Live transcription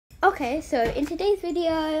Okay, so in today's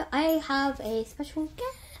video, I have a special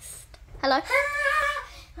guest. Hello.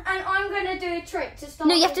 And I'm going to do a trick to start.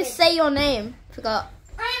 No, you have to say your name. Forgot.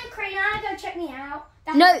 I am Krina. Go check me out.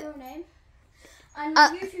 That's No. my real name. And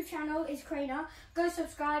my YouTube channel is Krina. Go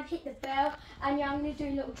subscribe, hit the bell, and yeah, I'm going to do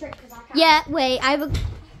a little trick because I can. Yeah, wait, I have a...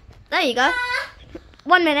 There you go.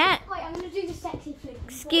 1 minute. Wait, I'm going to do the sexy flip.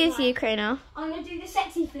 Excuse you, Krina. I'm going to do the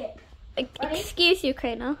sexy flip. Ready? Excuse you,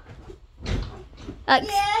 Krina. Yeah.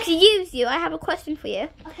 Excuse you, I have a question for you.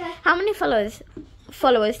 Okay. How many followers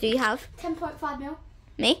do you have? 10.5 mil.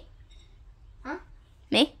 Me? Huh?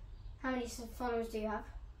 Me? How many followers do you have?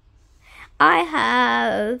 I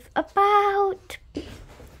have about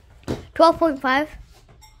 12.5.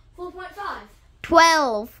 4.5.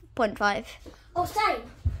 12.5. Oh, same.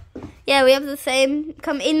 Yeah, we have the same.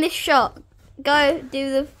 Come in this shot. Go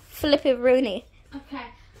do the flippy Rooney. Okay.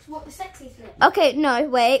 So what the sexy flip? Okay, no,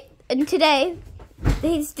 wait. And today,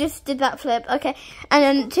 he's just did that flip. Okay. And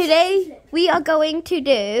then today, we are going to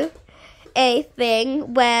do a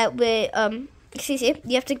thing where we excuse you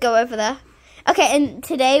have to go over there. Okay, and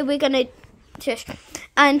today we're gonna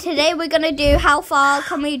do how far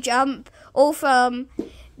can we jump, all from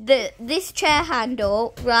this chair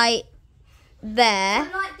handle right there,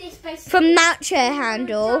 Like this, basically. from that chair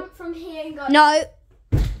handle. Jump from here and go. No,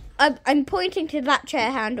 I'm pointing to that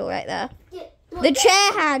chair handle right there. Yeah, The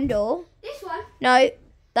chair handle. This one. No,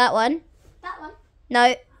 that one. That one.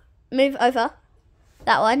 No, move over.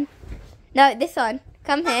 That one. No, this one.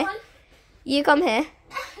 Come That here. one. You come here.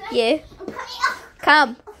 You. I'm coming up.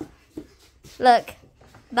 Come. Look.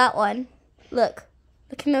 That one. Look.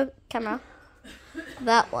 Look in the camera.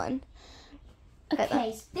 That one. Okay,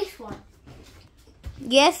 so this one.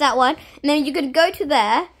 Yes, that one. And then you're going to go to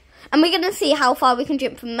there. And we're going to see how far we can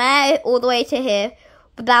jump from there all the way to here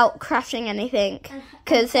without crashing anything.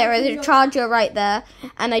 Because there is a charger right there.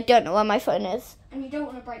 And I don't know where my phone is. And you don't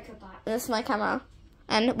want to break your back. This is my camera.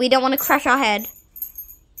 And we don't want to crash our head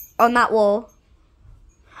on that wall.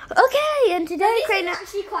 Okay, and today, This Krina... is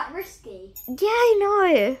actually quite risky. Yeah, I know.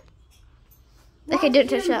 Okay, Why don't did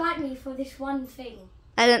touch you that. invite me for this one thing?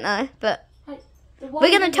 I don't know, but Like, we're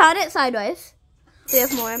going to turn it sideways. So we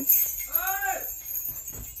have more room.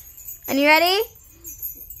 And you ready?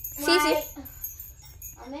 See. I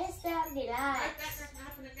messed up the lights.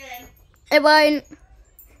 It won't.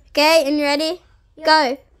 Okay, and you ready? Yeah.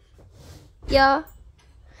 Go. Yeah.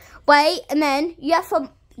 Wait, and then you have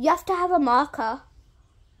to have a marker.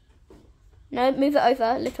 No, move it over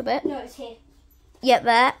a little bit. No, it's here. Yep,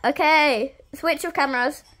 there. Okay. Switch your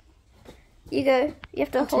cameras. You go. You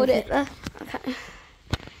have to hold it there. Okay.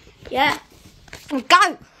 Yeah.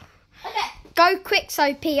 Go! Okay. Go quick,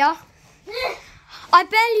 Sophia. I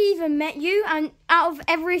barely even met you, and out of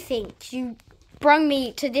everything, you brought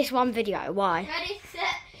me to this one video. Why? Ready,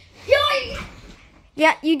 set, yoink!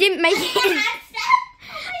 Yeah, you didn't make it.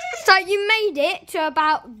 So you made it to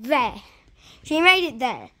about there. So you made it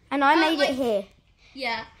there, and I made it here.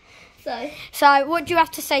 Yeah. So what do you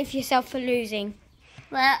have to say for yourself for losing?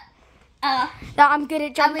 Well, That I'm good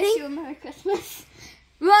at I jumping? wish you a Merry Christmas.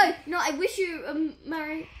 No, I wish you a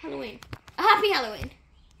Merry Halloween. A Happy Halloween.